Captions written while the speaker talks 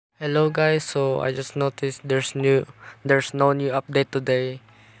Hello guys, so I just noticed there's no new update today,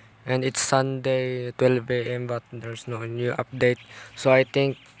 and it's Sunday 12 a.m. but there's no new update. So I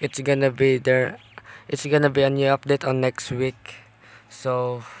think it's gonna be a new update on next week.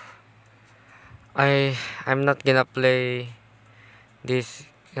 So I'm not gonna play this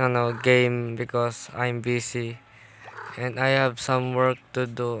game because I'm busy and I have some work to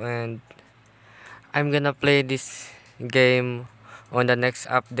do, and I'm gonna play this game on the next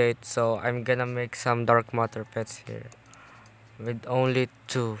update. So I'm gonna make some dark matter pets here with only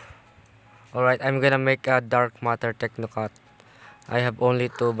two. Alright, I'm gonna make a dark matter technocat. I have only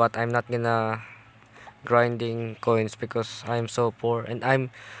two, but I'm not gonna grinding coins because I'm so poor and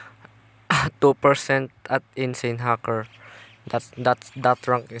I'm 2% at insane hacker. That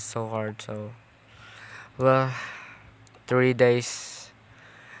rank is so hard. So well, 3 days,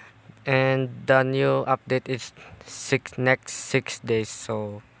 and the new update is next 6 days.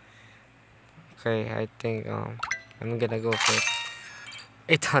 So okay, I think I'm gonna go for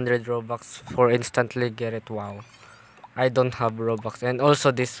 800 robux for instantly get it. Wow, I don't have robux, and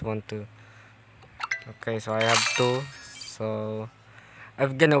also this one too. Okay, so I have two. So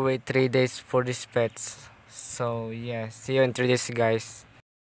I'm gonna wait 3 days for these pets. So yeah, see you in 3 days, guys.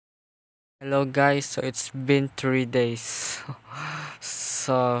 Hello guys, so it's been 3 days.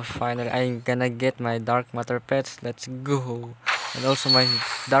 So finally I'm gonna get my dark matter pets. Let's go. And also my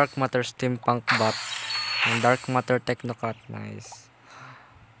dark matter steampunk bot and dark matter technocat. Nice.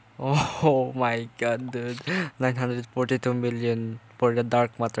 Oh my god, dude. 942 million for the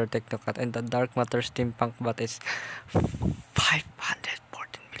dark matter technocat, and the dark matter steampunk bot is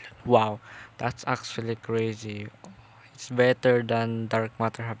 514 million. Wow, that's actually crazy. It's better than dark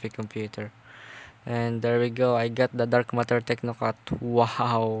matter happy computer. And there we go. I got the dark matter technocat.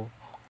 Wow.